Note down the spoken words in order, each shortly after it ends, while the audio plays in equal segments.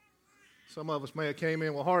Some of us may have came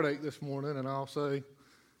in with heartache this morning, and I'll say,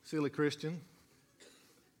 silly Christian,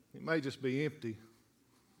 it may just be empty.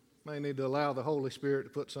 May need to allow the Holy Spirit to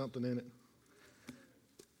put something in it.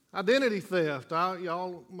 Identity theft.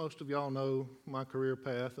 Most of y'all know my career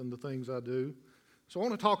path and the things I do. So I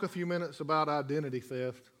want to talk a few minutes about identity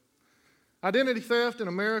theft. Identity theft in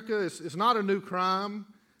America is not a new crime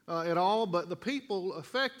at all, but the people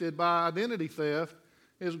affected by identity theft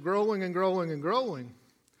is growing and growing and growing.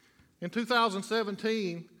 In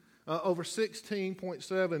 2017, over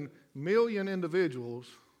 16.7 million individuals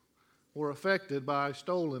were affected by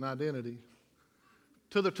stolen identity,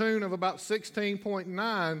 to the tune of about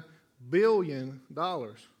 $16.9 billion.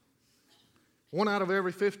 1 out of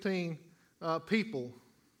every 15 people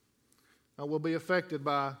will be affected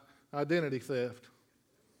by identity theft.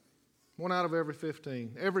 1 out of every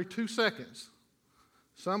 15. Every 2 seconds,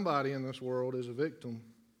 somebody in this world is a victim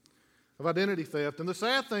of identity theft. And the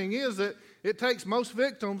sad thing is that it takes most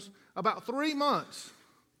victims about 3 months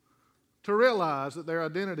to realize that their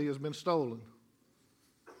identity has been stolen.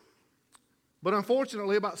 But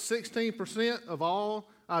unfortunately, about 16% of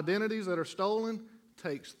all identities that are stolen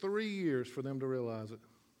takes 3 years for them to realize it.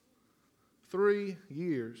 3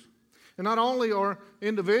 years. And not only are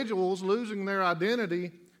individuals losing their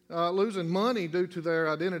identity, losing money due to their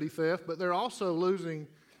identity theft, but they're also losing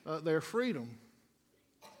their freedom.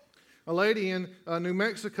 A lady in New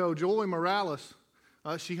Mexico, Joy Morales,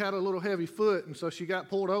 she had a little heavy foot, and so she got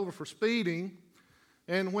pulled over for speeding.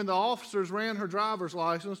 And when the officers ran her driver's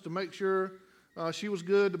license to make sure she was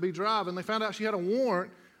good to be driving, they found out she had a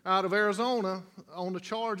warrant out of Arizona on the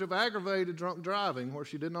charge of aggravated drunk driving, where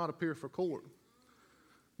she did not appear for court.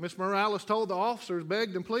 Miss Morales told the officers,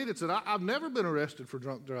 begged and pleaded, said, I've never been arrested for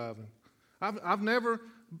drunk driving. I've never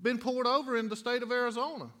been pulled over in the state of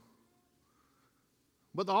Arizona.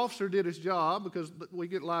 But the officer did his job, because we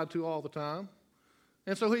get lied to all the time.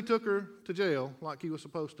 And so he took her to jail like he was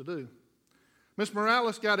supposed to do. Miss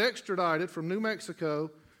Morales got extradited from New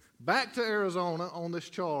Mexico back to Arizona on this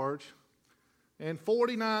charge. And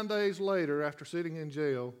 49 days later, after sitting in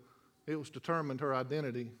jail, it was determined her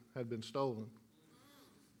identity had been stolen.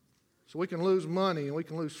 So we can lose money and we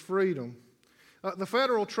can lose freedom. The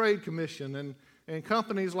Federal Trade Commission and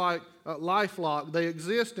companies like LifeLock, they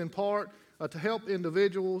exist in part to help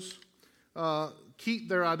individuals keep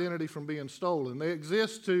their identity from being stolen. They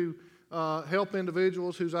exist to help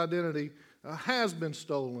individuals whose identity has been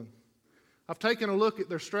stolen. I've taken a look at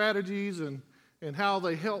their strategies and how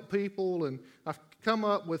they help people, and I've come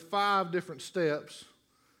up with 5 different steps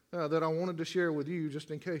that I wanted to share with you, just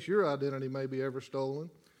in case your identity may be ever stolen.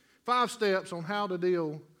 5 steps on how to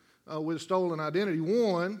deal with stolen identity.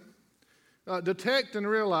 1, detect and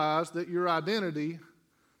realize that your identity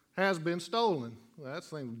has been stolen. Well, that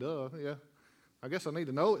seems duh, yeah. I guess I need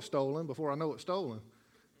to know it's stolen before I know it's stolen.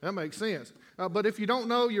 That makes sense. But if you don't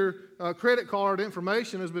know your credit card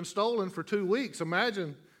information has been stolen for 2 weeks,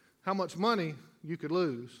 imagine how much money you could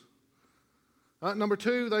lose. Number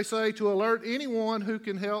 2, they say to alert anyone who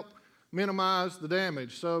can help minimize the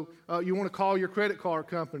damage. So you want to call your credit card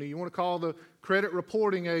company, you want to call the credit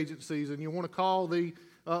reporting agencies, and you want to call the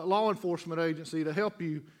law enforcement agency to help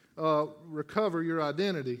you recover your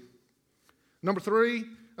identity. Number 3,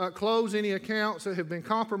 close any accounts that have been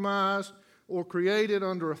compromised or created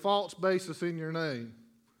under a false basis in your name.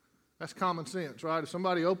 That's common sense, right? If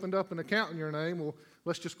somebody opened up an account in your name, well,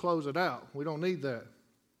 let's just close it out. We don't need that.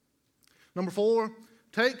 Number 4,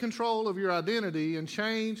 take control of your identity and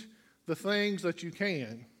change the things that you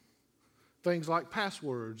can. Things like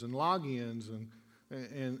passwords and logins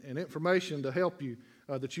and information to help you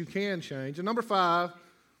that you can change. And number 5,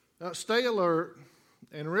 stay alert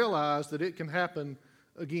and realize that it can happen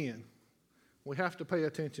again. We have to pay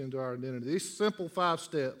attention to our identity. These simple 5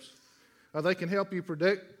 steps, they can help you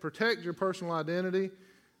protect your personal identity.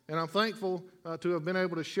 And I'm thankful to have been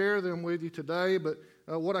able to share them with you today. But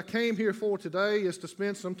what I came here for today is to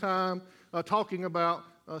spend some time talking about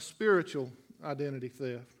spiritual identity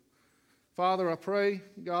theft. Father, I pray,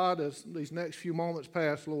 God, as these next few moments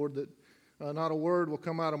pass, Lord, that not a word will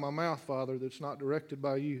come out of my mouth, Father, that's not directed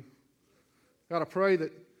by you. God, I pray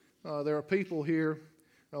that there are people here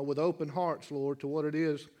with open hearts, Lord, to what it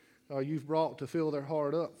is you've brought to fill their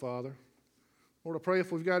heart up, Father. Lord, I pray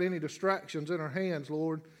if we've got any distractions in our hands,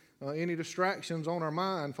 Lord, any distractions on our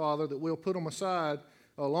mind, Father, that we'll put them aside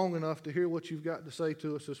long enough to hear what you've got to say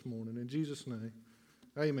to us this morning. In Jesus' name,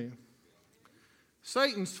 amen.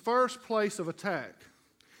 Satan's first place of attack,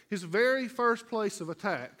 his very first place of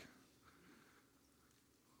attack,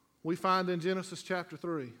 we find in Genesis chapter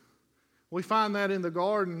 3. We find that in the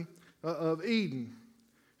Garden of Eden.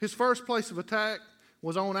 His first place of attack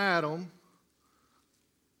was on Adam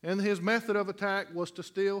And his method of attack was to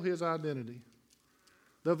steal his identity.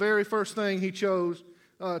 The very first thing he chose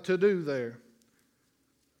to do there.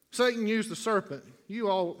 Satan used the serpent. You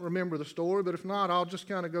all remember the story, but if not, I'll just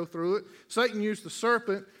kind of go through it. Satan used the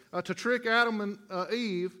serpent to trick Adam and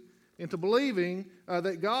Eve into believing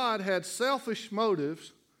that God had selfish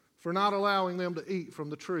motives for not allowing them to eat from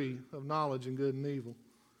the tree of knowledge and good and evil.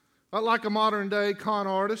 Like a modern-day con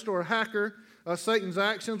artist or a hacker, Satan's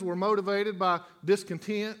actions were motivated by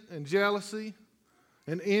discontent and jealousy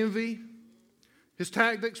and envy. His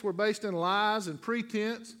tactics were based in lies and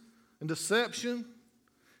pretense and deception.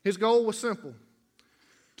 His goal was simple: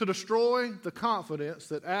 to destroy the confidence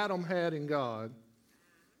that Adam had in God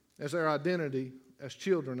as their identity as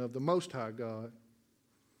children of the Most High God.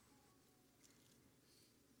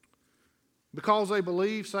 Because they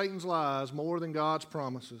believed Satan's lies more than God's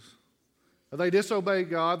promises. They disobeyed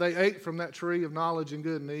God. They ate from that tree of knowledge and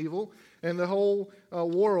good and evil. And the whole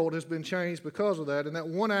world has been changed because of that. And that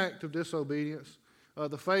one act of disobedience,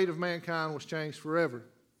 the fate of mankind was changed forever.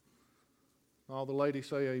 All the ladies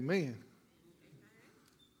say amen.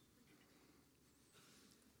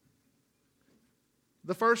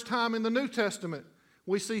 The first time in the New Testament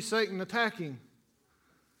we see Satan attacking.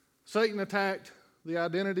 Satan attacked the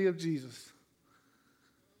identity of Jesus.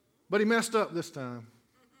 But he messed up this time.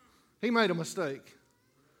 He made a mistake.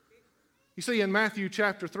 You see, in Matthew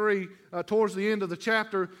chapter 3, towards the end of the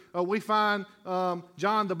chapter, we find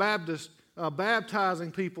John the Baptist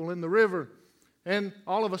baptizing people in the river. And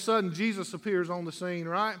all of a sudden, Jesus appears on the scene,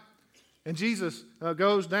 right? And Jesus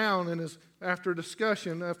goes down and is, after a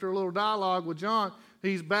discussion, after a little dialogue with John,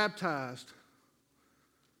 he's baptized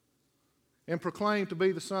and proclaimed to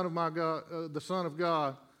be the Son of my God, the Son of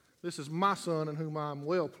God. This is my Son in whom I am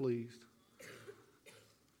well pleased.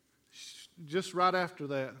 Just right after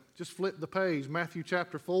that, just flip the page, Matthew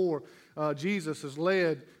chapter 4, Jesus is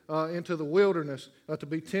led into the wilderness to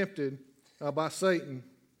be tempted by Satan.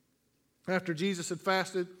 After Jesus had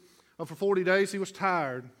fasted for 40 days, he was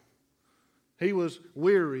tired. He was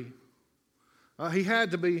weary. He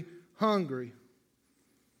had to be hungry.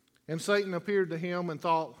 And Satan appeared to him and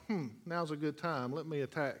thought, now's a good time. Let me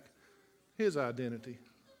attack his identity.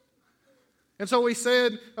 And so he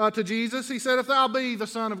said to Jesus, he said, if thou be the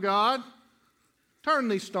Son of God, turn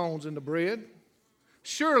these stones into bread.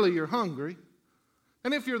 Surely you're hungry.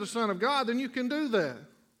 And if you're the Son of God, then you can do that.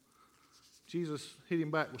 Jesus hit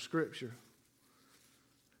him back with Scripture.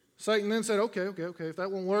 Satan then said, okay, if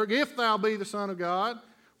that won't work, if thou be the Son of God,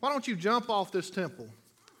 why don't you jump off this temple?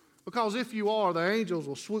 Because if you are, the angels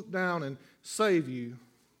will swoop down and save you.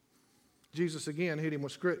 Jesus again hit him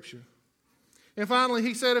with Scripture. And finally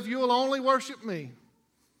he said, if you will only worship me,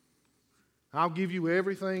 I'll give you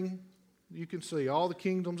everything you can see, all the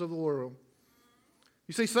kingdoms of the world.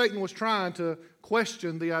 You see, Satan was trying to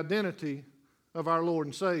question the identity of our Lord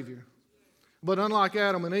and Savior. But unlike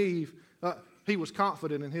Adam and Eve, he was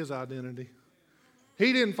confident in his identity.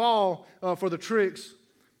 He didn't fall for the tricks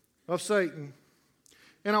of Satan.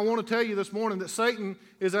 And I want to tell you this morning that Satan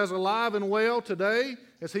is as alive and well today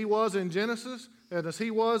as he was in Genesis and as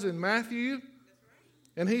he was in Matthew.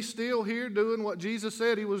 And he's still here doing what Jesus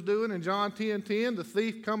said he was doing in John 10:10. The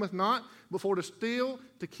thief cometh not before to steal,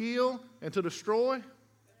 to kill, and to destroy.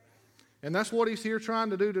 And that's what he's here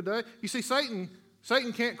trying to do today. You see, Satan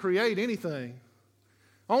can't create anything.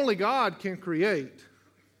 Only God can create.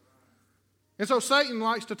 And so Satan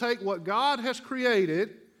likes to take what God has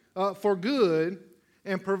created for good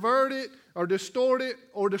and pervert it or distort it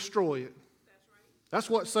or destroy it. That's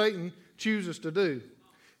what Satan chooses to do.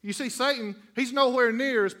 You see, Satan, he's nowhere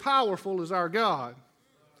near as powerful as our God.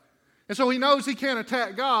 And so he knows he can't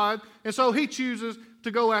attack God, and so he chooses to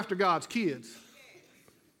go after God's kids.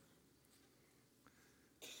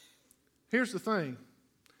 Here's the thing.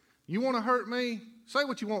 You want to hurt me? Say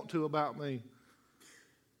what you want to about me.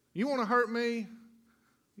 You want to hurt me?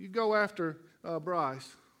 You go after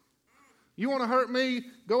Bryce. You want to hurt me?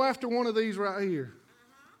 Go after one of these right here.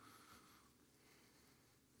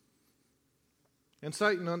 And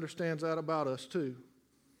Satan understands that about us too.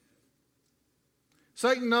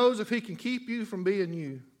 Satan knows if he can keep you from being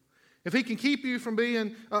you, if he can keep you from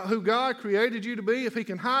being who God created you to be, if he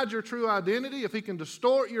can hide your true identity, if he can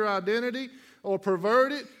distort your identity or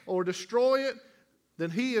pervert it or destroy it,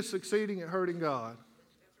 then he is succeeding at hurting God.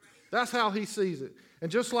 That's how he sees it.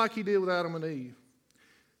 And just like he did with Adam and Eve.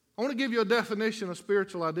 I want to give you a definition of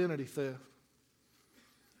spiritual identity theft.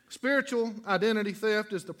 Spiritual identity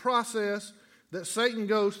theft is the process that Satan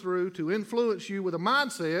goes through to influence you with a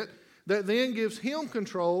mindset that then gives him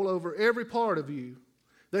control over every part of you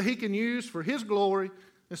that he can use for his glory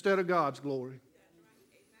instead of God's glory.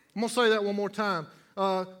 I'm going to say that one more time.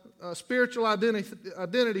 spiritual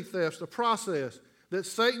identity theft, the process that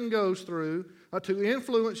Satan goes through to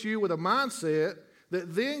influence you with a mindset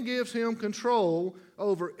that then gives him control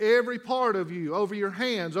over every part of you, over your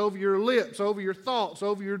hands, over your lips, over your thoughts,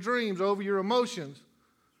 over your dreams, over your emotions.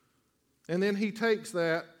 And then he takes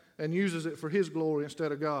that and uses it for his glory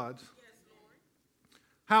instead of God's.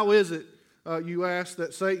 How is it, you ask,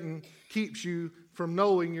 that Satan keeps you from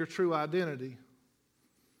knowing your true identity?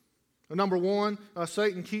 Number one,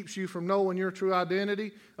 Satan keeps you from knowing your true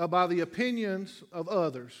identity by the opinions of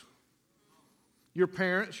others. Your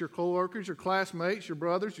parents, your coworkers, your classmates, your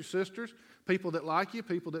brothers, your sisters, people that like you,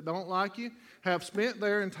 people that don't like you, have spent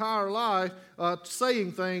their entire life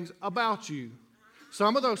saying things about you.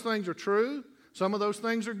 Some of those things are true. Some of those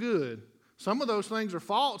things are good. Some of those things are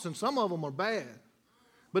false, and some of them are bad.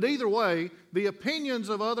 But either way, the opinions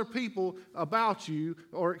of other people about you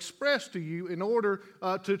are expressed to you in order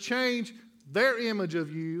to change their image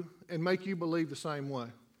of you and make you believe the same way.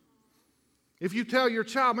 If you tell your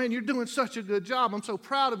child, man, you're doing such a good job, I'm so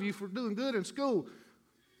proud of you for doing good in school,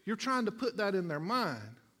 you're trying to put that in their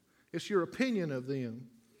mind. It's your opinion of them.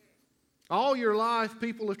 All your life,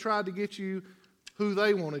 people have tried to get you who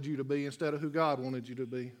they wanted you to be instead of who God wanted you to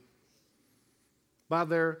be by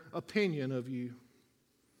their opinion of you.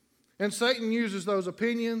 And Satan uses those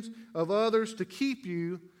opinions of others to keep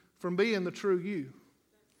you from being the true you.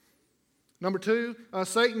 Number two,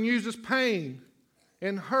 Satan uses pain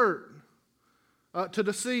and hurt to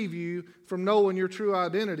deceive you from knowing your true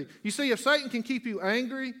identity. You see, if Satan can keep you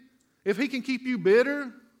angry, if he can keep you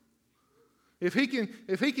bitter, if he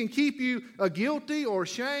can keep you guilty or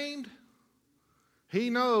ashamed, he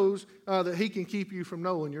knows that he can keep you from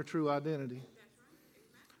knowing your true identity.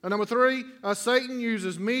 Number three, Satan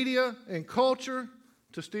uses media and culture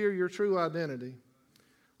to steer your true identity.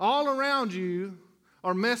 All around you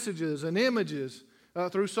are messages and images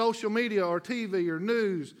through social media or TV or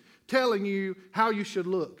news telling you how you should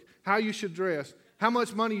look, how you should dress, how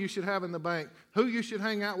much money you should have in the bank, who you should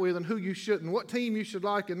hang out with and who you shouldn't, what team you should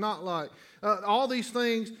like and not like. All these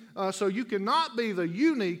things so you cannot be the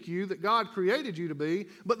unique you that God created you to be,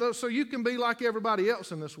 but so you can be like everybody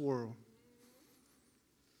else in this world.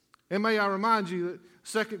 And may I remind you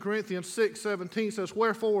that 2 Corinthians 6:17 says,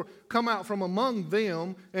 wherefore come out from among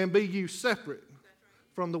them and be you separate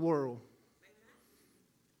from the world.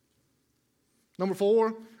 Number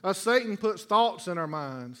four, Satan puts thoughts in our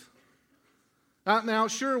minds. Now,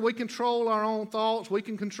 sure, we control our own thoughts. We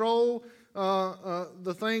can control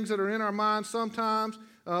the things that are in our minds sometimes.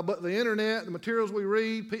 But the internet, the materials we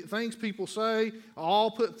read, things people say,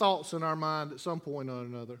 all put thoughts in our mind at some point or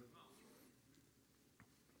another.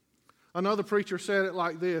 Another preacher said it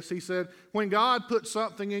like this. He said, when God puts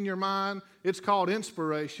something in your mind, it's called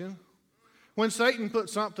inspiration. When Satan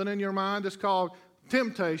puts something in your mind, it's called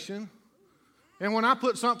temptation. And when I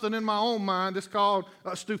put something in my own mind, it's called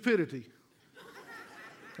stupidity.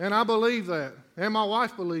 And I believe that. And my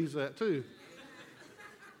wife believes that too.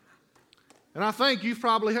 And I think you've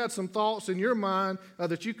probably had some thoughts in your mind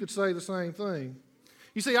that you could say the same thing.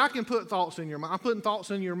 You see, I can put thoughts in your mind. I'm putting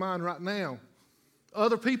thoughts in your mind right now.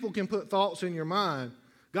 Other people can put thoughts in your mind.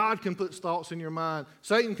 God can put thoughts in your mind.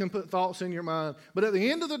 Satan can put thoughts in your mind. But at the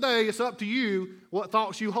end of the day, it's up to you what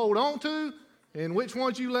thoughts you hold on to and which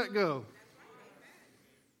ones you let go.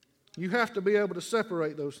 You have to be able to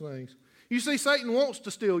separate those things. You see, Satan wants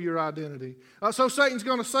to steal your identity. So Satan's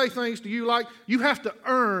going to say things to you like, you have to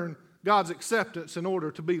earn God's acceptance in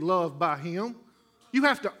order to be loved by Him. You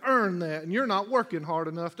have to earn that, and you're not working hard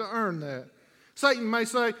enough to earn that. Satan may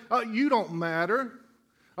say, you don't matter.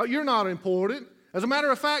 You're not important. As a matter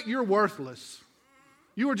of fact, you're worthless.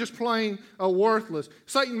 You are just plain worthless.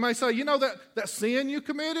 Satan may say, you know that sin you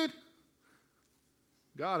committed?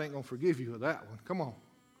 God ain't going to forgive you of that one. Come on.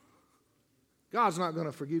 God's not going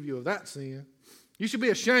to forgive you of that sin. You should be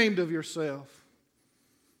ashamed of yourself.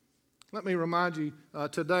 Let me remind you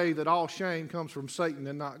today that all shame comes from Satan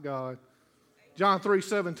and not God. John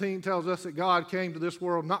 3:17 tells us that God came to this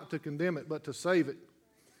world not to condemn it, but to save it.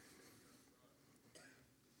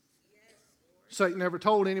 Satan never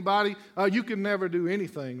told anybody, you can never do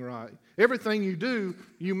anything right. Everything you do,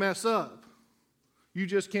 you mess up. You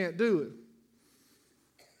just can't do it.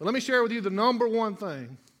 But let me share with you the number one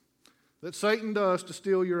thing that Satan does to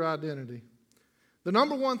steal your identity. The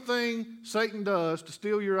number one thing Satan does to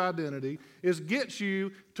steal your identity is gets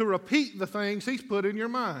you to repeat the things he's put in your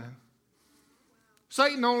mind.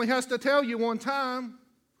 Satan only has to tell you one time,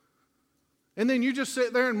 and then you just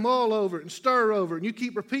sit there and mull over it and stir over it, and you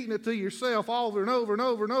keep repeating it to yourself over and over and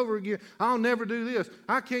over and over again. I'll never do this.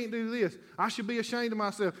 I can't do this. I should be ashamed of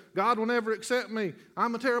myself. God will never accept me.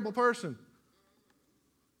 I'm a terrible person.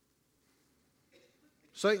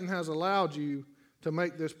 Satan has allowed you to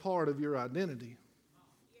make this part of your identity,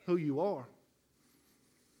 who you are.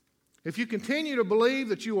 If you continue to believe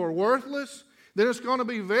that you are worthless, then it's going to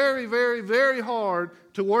be very, very, very hard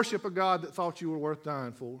to worship a God that thought you were worth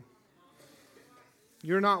dying for.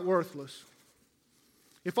 You're not worthless.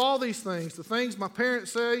 If all these things, the things my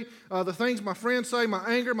parents say, the things my friends say, my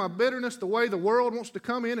anger, my bitterness, the way the world wants to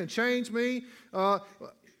come in and change me,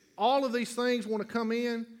 all of these things want to come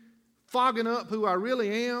in, fogging up who I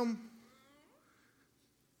really am,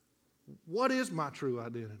 what is my true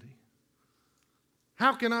identity?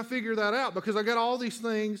 How can I figure that out? Because I got all these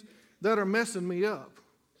things that are messing me up.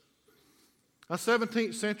 A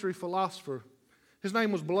 17th century philosopher, his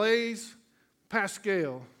name was Blaise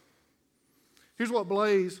Pascal. Here's what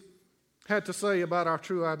Blaise had to say about our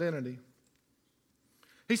true identity.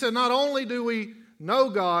 He said, not only do we know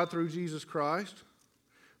God through Jesus Christ,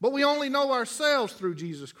 but we only know ourselves through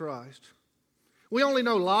Jesus Christ. We only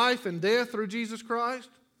know life and death through Jesus Christ.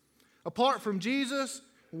 Apart from Jesus,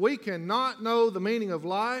 we cannot know the meaning of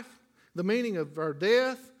life, the meaning of our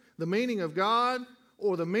death, the meaning of God,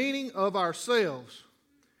 or the meaning of ourselves.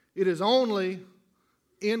 It is only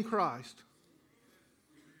in Christ.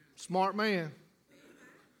 Smart man.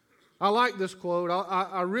 I like this quote.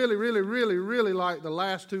 I really, really, really, really like the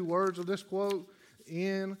last two words of this quote,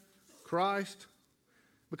 in Christ.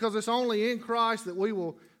 Because it's only in Christ that we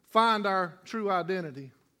will find our true identity.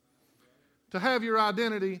 To have your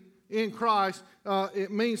identity in Christ,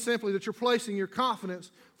 it means simply that you're placing your confidence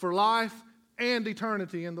for life and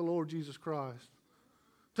eternity in the Lord Jesus Christ.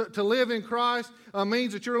 To live in Christ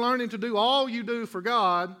means that you're learning to do all you do for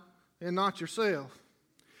God and not yourself.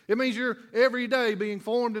 It means you're every day being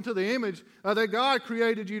formed into the image that God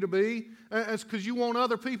created you to be. It's because you want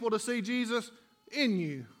other people to see Jesus in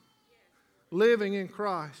you. Living in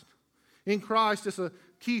Christ. In Christ is a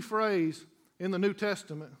key phrase in the New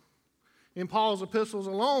Testament. In Paul's epistles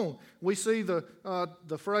alone, we see the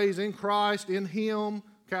phrase in Christ, in Him,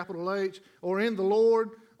 capital H, or in the Lord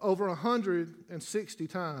over 160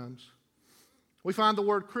 times. We find the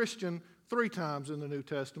word Christian 3 times in the New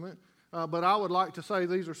Testament. But I would like to say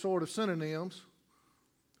these are sort of synonyms.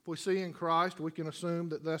 If we see in Christ, we can assume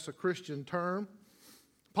that that's a Christian term.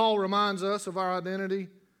 Paul reminds us of our identity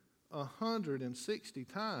 160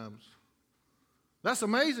 times. That's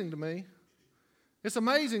amazing to me. It's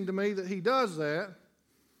amazing to me that he does that. And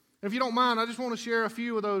if you don't mind, I just want to share a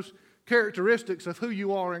few of those characteristics of who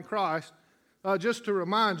you are in Christ, just to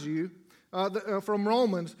remind you. From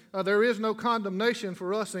Romans, there is no condemnation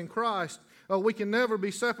for us in Christ. We can never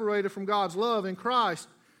be separated from God's love in Christ.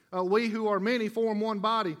 We who are many form one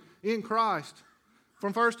body in Christ.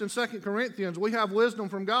 From 1 and 2 Corinthians, we have wisdom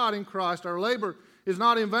from God in Christ. Our labor is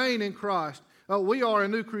not in vain in Christ. We are a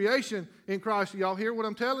new creation in Christ. Y'all hear what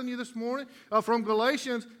I'm telling you this morning? From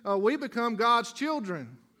Galatians, we become God's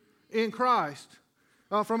children in Christ.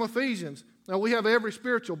 From Ephesians, we have every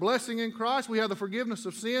spiritual blessing in Christ. We have the forgiveness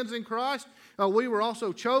of sins in Christ. We were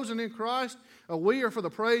also chosen in Christ. We are for the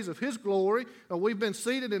praise of His glory. We've been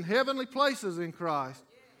seated in heavenly places in Christ.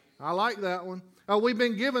 I like that one. We've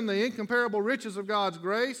been given the incomparable riches of God's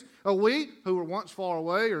grace. We, who were once far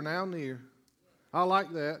away, are now near. I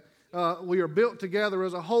like that. We are built together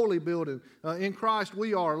as a holy building. In Christ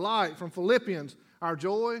we are light. From Philippians, our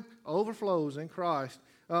joy overflows in Christ.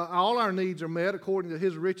 All our needs are met according to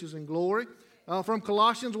His riches and glory. From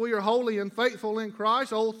Colossians, we are holy and faithful in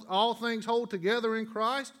Christ. All things hold together in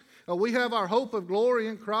Christ. We have our hope of glory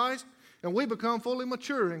in Christ, and we become fully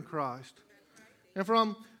mature in Christ. And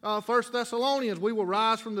from 1 Thessalonians, we will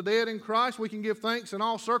rise from the dead in Christ. We can give thanks in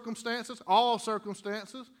all circumstances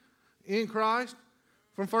in Christ.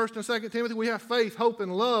 From 1 and 2 Timothy, we have faith, hope,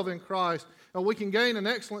 and love in Christ. And we can gain an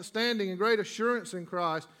excellent standing and great assurance in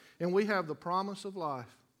Christ. And we have the promise of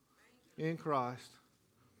life in Christ.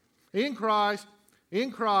 In Christ,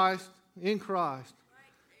 in Christ, in Christ.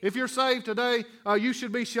 If you're saved today, you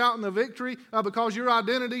should be shouting the victory because your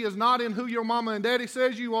identity is not in who your mama and daddy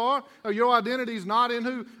says you are, or your identity is not in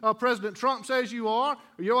who President Trump says you are,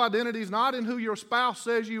 or your identity is not in who your spouse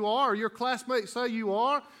says you are, or your classmates say you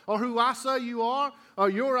are, or who I say you are.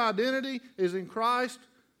 Your identity is in Christ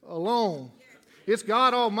alone. It's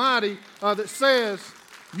God Almighty that says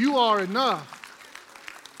you are enough.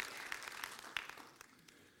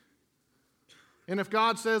 And if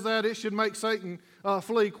God says that, it should make Satan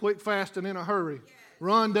flee quick, fast, and in a hurry.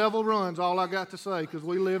 Run, devil, run's all I got to say, because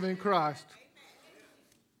we live in Christ.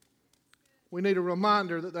 We need a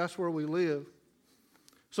reminder that that's where we live.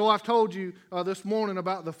 So I've told you this morning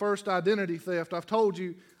about the first identity theft. I've told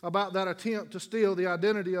you about that attempt to steal the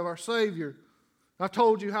identity of our Savior. I've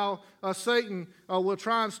told you how Satan will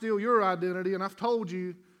try and steal your identity, and I've told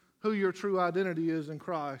you who your true identity is in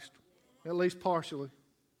Christ, at least partially.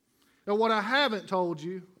 Now, what I haven't told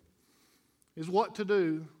you is what to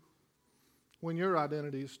do when your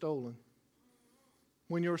identity is stolen,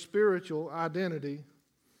 when your spiritual identity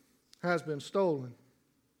has been stolen.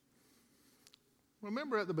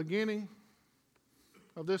 Remember at the beginning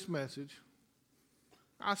of this message,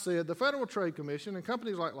 I said the Federal Trade Commission and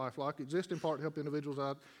companies like LifeLock exist in part to help individuals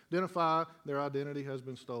identify their identity has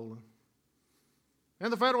been stolen.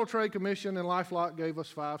 And the Federal Trade Commission and LifeLock gave us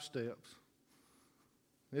 5 steps.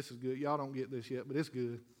 This is good. Y'all don't get this yet, but it's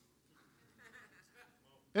good.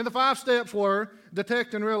 And the 5 steps were: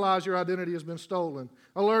 detect and realize your identity has been stolen.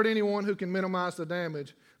 Alert anyone who can minimize the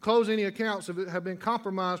damage. Close any accounts that have been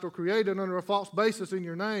compromised or created under a false basis in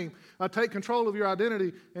your name. Take control of your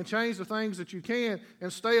identity and change the things that you can,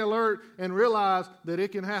 and stay alert and realize that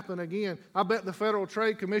it can happen again. I bet the Federal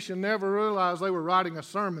Trade Commission never realized they were writing a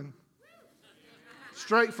sermon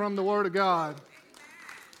straight from the Word of God.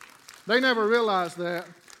 They never realized that.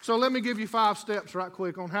 So let me give you 5 steps right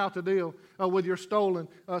quick on how to deal with your stolen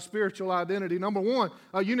spiritual identity. Number 1,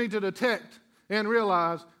 you need to detect and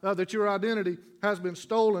realize that your identity has been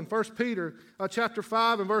stolen. 1 Peter chapter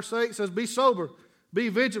 5 and verse 8 says, be sober, be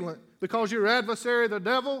vigilant, because your adversary the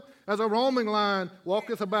devil, as a roaming lion,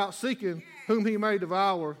 walketh about seeking whom he may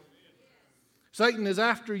devour. Satan is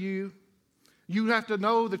after you. You have to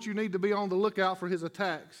know that you need to be on the lookout for his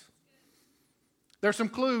attacks. There's some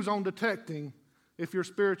clues on detecting if your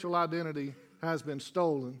spiritual identity has been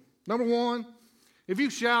stolen. Number 1, if you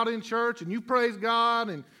shout in church and you praise God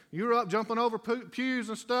and you're up jumping over pews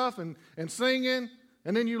and stuff and singing,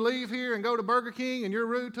 and then you leave here and go to Burger King and you're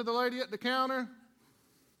rude to the lady at the counter,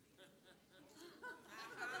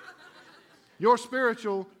 your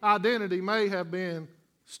spiritual identity may have been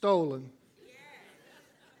stolen.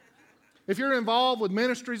 If you're involved with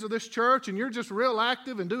ministries of this church and you're just real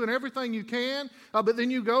active and doing everything you can, but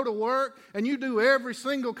then you go to work and you do every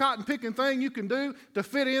single cotton-picking thing you can do to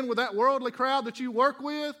fit in with that worldly crowd that you work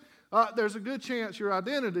with, there's a good chance your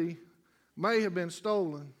identity may have been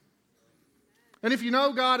stolen. And if you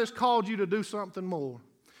know God has called you to do something more,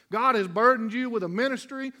 God has burdened you with a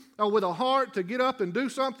ministry or with a heart to get up and do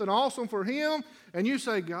something awesome for Him, and you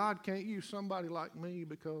say, God can't use somebody like me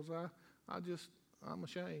because I'm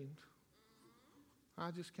ashamed. I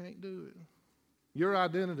just can't do it. Your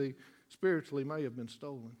identity spiritually may have been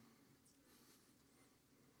stolen.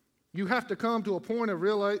 You have to come to a point of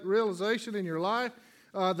realization in your life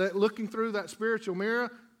that looking through that spiritual mirror,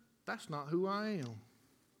 that's not who I am.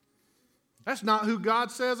 That's not who God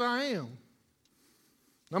says I am.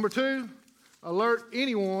 Number 2, alert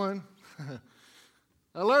anyone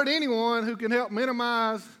who can help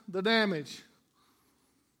minimize the damage.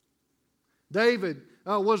 David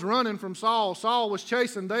was running from Saul. Saul was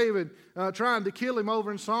chasing David, trying to kill him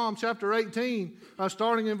over in Psalm chapter 18,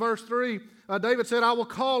 starting in verse 3. David said, I will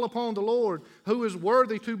call upon the Lord, who is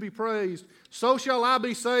worthy to be praised. So shall I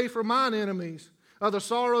be saved from mine enemies. The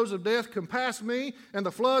sorrows of death compassed me, and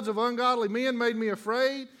the floods of ungodly men made me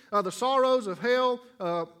afraid. The sorrows of hell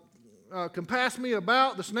compassed me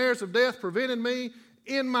about. The snares of death prevented me.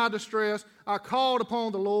 In my distress, I called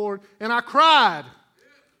upon the Lord, and I cried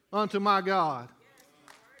unto my God.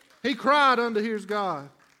 He cried unto his God.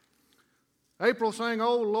 April sang,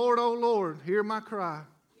 oh Lord, hear my cry.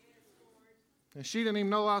 And she didn't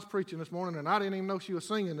even know I was preaching this morning, and I didn't even know she was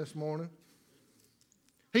singing this morning.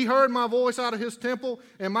 He heard my voice out of his temple,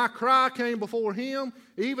 and my cry came before him,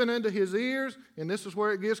 even into his ears. And this is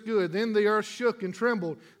where it gets good. Then the earth shook and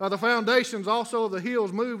trembled. The foundations also of the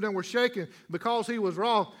hills moved and were shaken because he was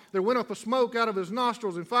wroth. There went up a smoke out of his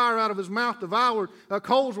nostrils, and fire out of his mouth devoured.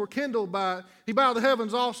 Coals were kindled by it. He bowed the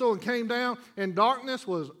heavens also and came down, and darkness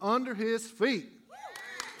was under his feet.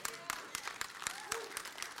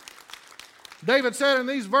 David said in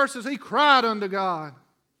these verses, he cried unto God.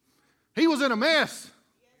 He was in a mess.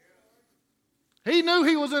 He knew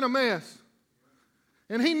he was in a mess.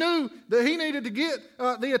 And he knew that he needed to get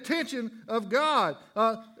the attention of God.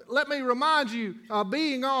 Let me remind you,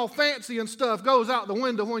 being all fancy and stuff goes out the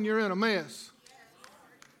window when you're in a mess.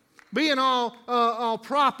 Being all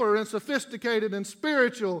proper and sophisticated and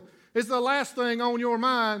spiritual is the last thing on your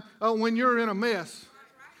mind when you're in a mess.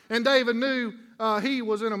 And David knew he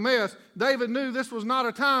was in a mess. David knew this was not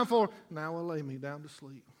a time for, now I'll lay me down to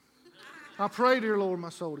sleep. I pray, dear Lord, my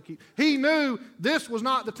soul to keep. He knew this was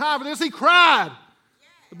not the time for this. He cried.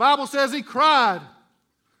 The Bible says he cried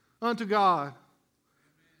unto God.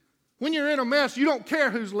 When you're in a mess, you don't care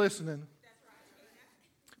who's listening.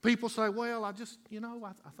 People say, well, I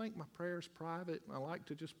think my prayer's private. I like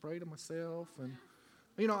to just pray to myself. And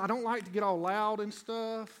I don't like to get all loud and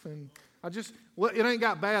stuff. And it ain't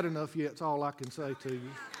got bad enough yet, that's all I can say to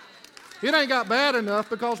you. It ain't got bad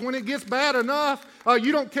enough, because when it gets bad enough,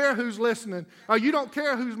 you don't care who's listening. You don't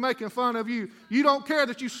care who's making fun of you. You don't care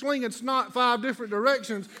that you slinging snot 5 different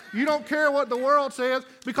directions. You don't care what the world says,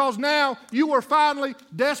 because now you are finally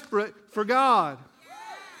desperate for God.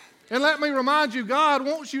 And let me remind you, God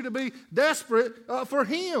wants you to be desperate for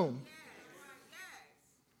Him.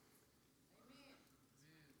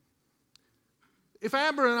 If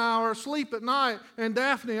Amber and I are asleep at night and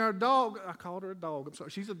Daphne, our dog, I called her a dog, I'm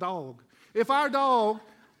sorry, she's a dog. If our dog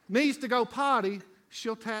needs to go potty,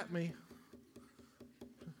 she'll tap me.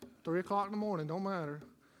 3 o'clock in the morning, don't matter.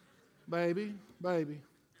 Baby,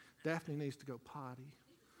 Daphne needs to go potty.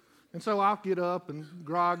 And so I'll get up and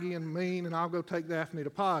groggy and mean, and I'll go take Daphne to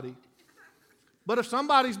potty. But if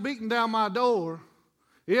somebody's beating down my door,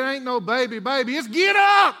 it ain't no baby, it's get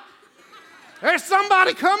up! There's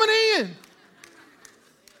somebody coming in.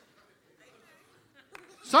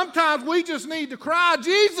 Sometimes we just need to cry,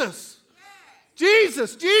 Jesus,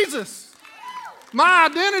 Jesus, Jesus. My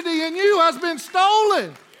identity in you has been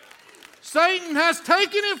stolen. Satan has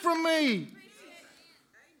taken it from me.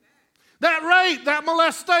 That rape, that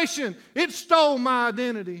molestation, it stole my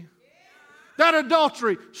identity. That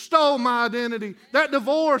adultery stole my identity. That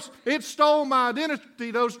divorce, it stole my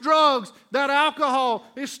identity. Those drugs, that alcohol,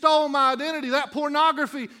 it stole my identity. That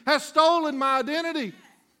pornography has stolen my identity.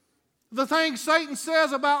 The things Satan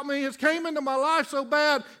says about me has came into my life so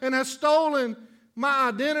bad and has stolen my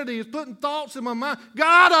identity. It's putting thoughts in my mind.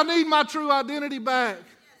 God, I need my true identity back.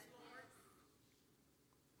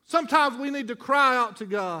 Sometimes we need to cry out to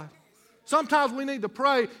God. Sometimes we need to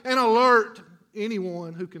pray and alert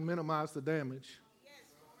anyone who can minimize the damage.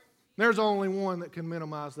 There's only one that can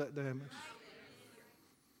minimize that damage.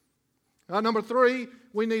 Number 3,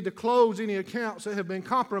 we need to close any accounts that have been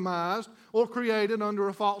compromised or created under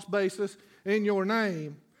a false basis in your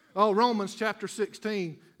name. Romans chapter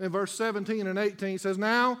 16 and verse 17 and 18 says,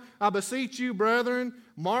 "Now I beseech you, brethren,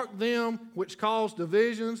 mark them which cause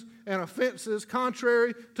divisions and offenses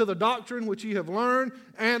contrary to the doctrine which ye have learned,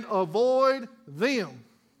 and avoid them.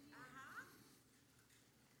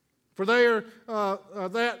 For they are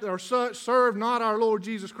that are such serve not our Lord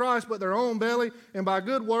Jesus Christ, but their own belly, and by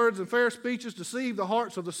good words and fair speeches deceive the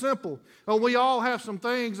hearts of the simple." We all have some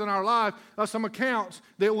things in our life, some accounts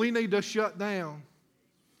that we need to shut down.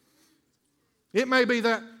 It may be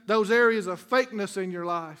that those areas of fakeness in your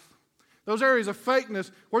life, those areas of fakeness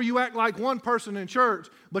where you act like one person in church,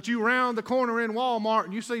 but you round the corner in Walmart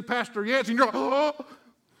and you see Pastor Yates and you're like, oh.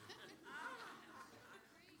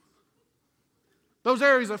 Those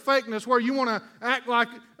areas of fakeness where you want to act like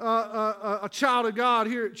a child of God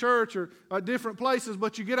here at church or at different places,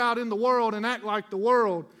 but you get out in the world and act like the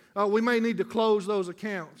world. We may need to close those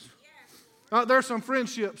accounts. There's some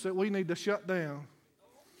friendships that we need to shut down.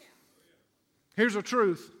 Here's the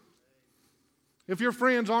truth. If your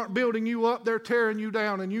friends aren't building you up, they're tearing you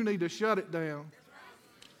down, and you need to shut it down.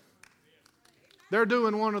 They're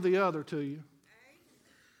doing one or the other to you.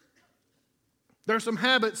 There's some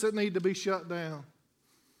habits that need to be shut down.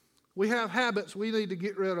 We have habits we need to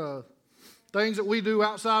get rid of. Things that we do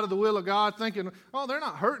outside of the will of God, thinking, oh, they're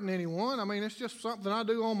not hurting anyone. I mean, it's just something I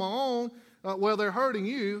do on my own. Well, they're hurting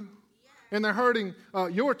you, and they're hurting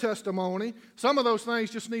your testimony. Some of those things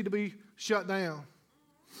just need to be shut down.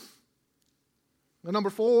 And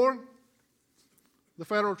number 4, the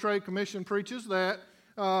Federal Trade Commission preaches that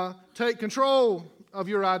take control of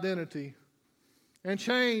your identity and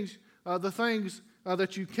change the things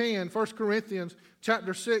that you can. 1 Corinthians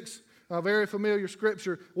chapter 6, a very familiar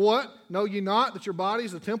scripture. What? Know ye not that your body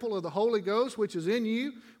is the temple of the Holy Ghost, which is in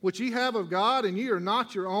you, which ye have of God, and ye are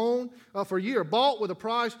not your own? For ye are bought with a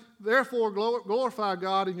price. Therefore glorify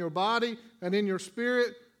God in your body and in your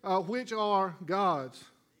spirit, which are God's.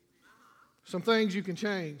 Some things you can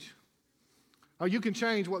change. You can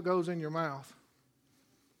change what goes in your mouth.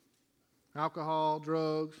 Alcohol,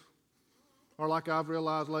 drugs, or like I've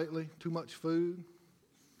realized lately, too much food.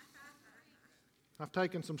 I've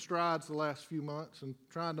taken some strides the last few months and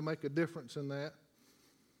trying to make a difference in that.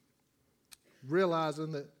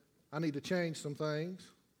 Realizing that I need to change some things.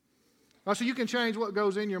 So you can change what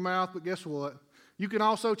goes in your mouth, but guess what? You can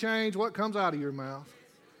also change what comes out of your mouth.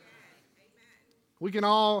 We can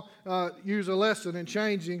all use a lesson in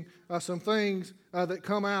changing some things that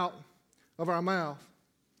come out of our mouth.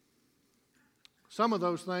 Some of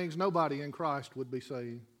those things nobody in Christ would be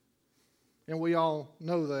saying. And we all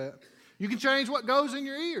know that. You can change what goes in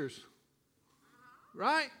your ears.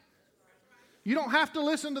 Right? You don't have to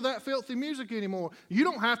listen to that filthy music anymore. You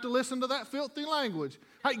don't have to listen to that filthy language.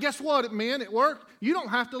 Hey, guess what, it meant? It worked. You don't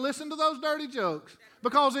have to listen to those dirty jokes.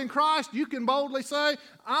 Because in Christ, you can boldly say,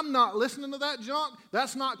 I'm not listening to that junk.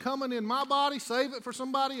 That's not coming in my body. Save it for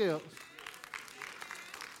somebody else.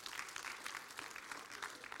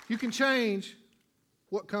 You can change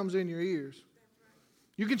what comes in your ears.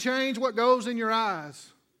 You can change what goes in your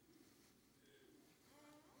eyes.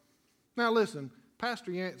 Now listen,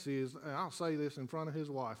 Pastor Yancey is, and I'll say this in front of his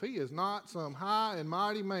wife, he is not some high and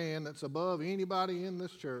mighty man that's above anybody in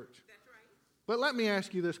this church. That's right. But let me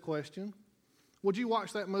ask you this question. Would you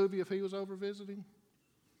watch that movie if he was over visiting?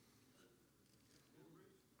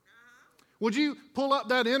 Would you pull up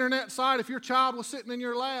that internet site if your child was sitting in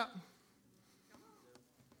your lap?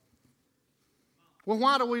 Well,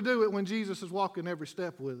 why do we do it when Jesus is walking every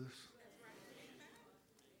step with us?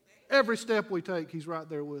 Every step we take, he's right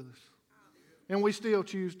there with us. And we still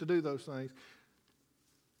choose to do those things.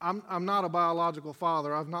 I'm not a biological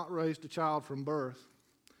father. I've not raised a child from birth.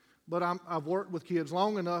 But I've worked with kids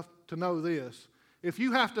long enough to know this. If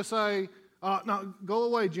you have to say, no, go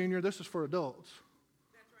away, Junior, this is for adults.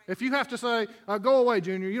 Right. If you have to say, go away,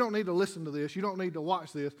 Junior, you don't need to listen to this, you don't need to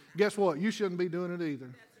watch this, guess what? You shouldn't be doing it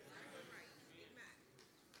either.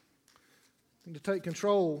 And to take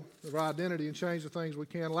control of our identity and change the things we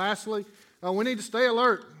can. Lastly, we need to stay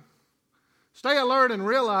alert. Stay alert and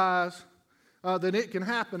realize that it can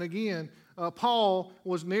happen again. Paul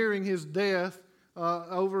was nearing his death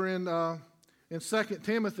over in 2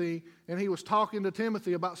 Timothy, and he was talking to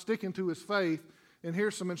Timothy about sticking to his faith. And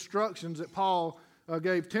here's some instructions that Paul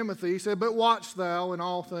gave Timothy. He said, but watch thou in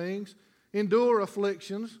all things, endure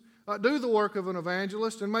afflictions, do the work of an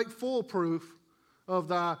evangelist, and make full proof of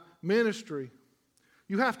thy ministry.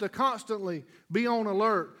 You have to constantly be on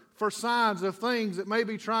alert for signs of things that may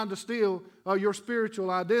be trying to steal your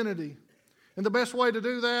spiritual identity. And the best way to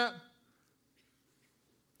do that,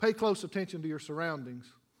 pay close attention to your surroundings.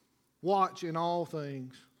 Watch in all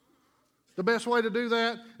things. The best way to do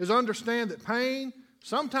that is understand that pain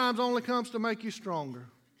sometimes only comes to make you stronger.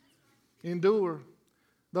 Endure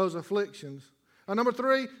those afflictions. Number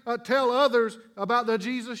 3, tell others about the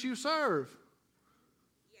Jesus you serve.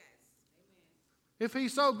 If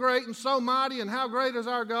he's so great and so mighty and how great is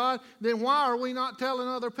our God, then why are we not telling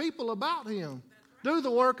other people about him? Do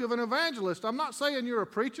the work of an evangelist. I'm not saying you're a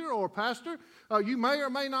preacher or a pastor. You may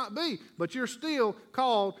or may not be, but you're still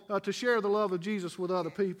called to share the love of Jesus with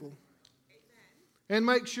other people. And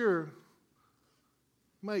make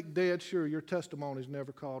dead sure your testimony is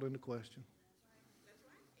never called into question.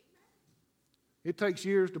 It takes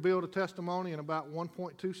years to build a testimony and about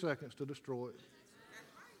 1.2 seconds to destroy it.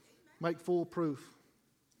 Make full proof.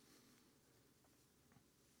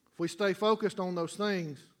 If we stay focused on those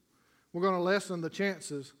things, we're going to lessen the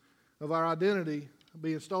chances of our identity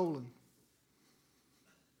being stolen.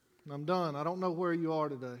 And I'm done. I don't know where you are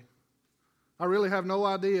today. I really have no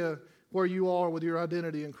idea where you are with your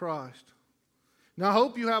identity in Christ. Now, I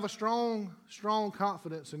hope you have a strong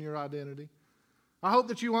confidence in your identity. I hope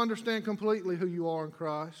that you understand completely who you are in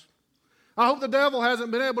Christ. I hope the devil hasn't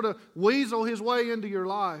been able to weasel his way into your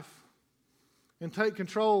life and take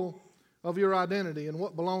control of your identity and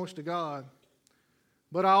what belongs to God.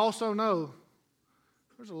 But I also know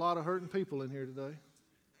there's a lot of hurting people in here today.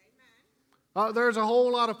 There's a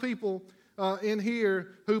whole lot of people in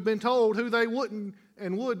here who've been told who they wouldn't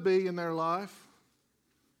and would be in their life.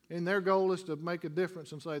 And their goal is to make a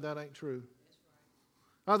difference and say that ain't true.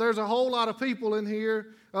 There's a whole lot of people in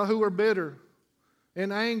here who are bitter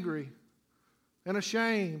and angry and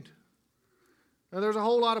ashamed. And there's a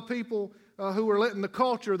whole lot of people who are letting the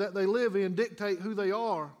culture that they live in dictate who they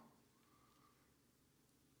are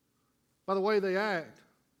by the way they act.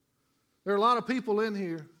 There are a lot of people in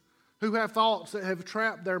here who have thoughts that have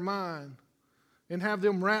trapped their mind and have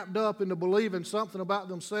them wrapped up into believing something about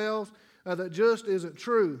themselves that just isn't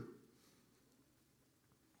true.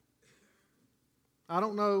 I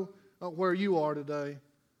don't know where you are today,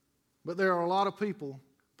 but there are a lot of people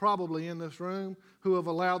probably in this room who have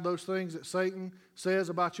allowed those things that Satan says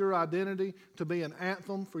about your identity to be an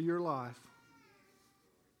anthem for your life.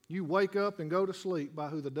 You wake up and go to sleep by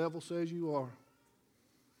who the devil says you are.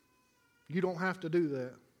 You don't have to do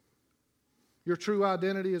that. Your true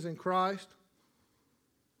identity is in Christ,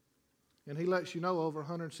 and he lets you know over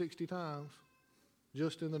 160 times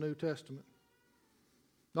just in the New Testament.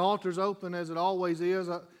 The altar's open as it always is.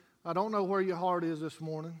 I don't know where your heart is this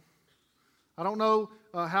morning. I don't know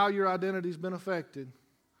how your identity's been affected.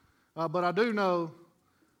 But I do know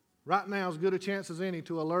right now as good a chance as any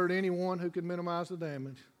to alert anyone who can minimize the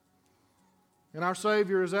damage. And our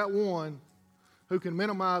Savior is that one who can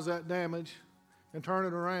minimize that damage and turn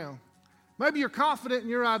it around. Maybe you're confident in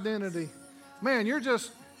your identity. Man,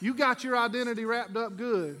 you got your identity wrapped up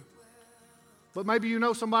good. But maybe you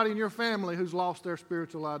know somebody in your family who's lost their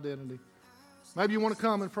spiritual identity. Maybe you want to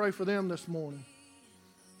come and pray for them this morning.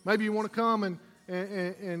 Maybe you want to come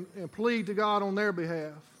and plead to God on their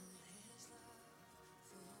behalf.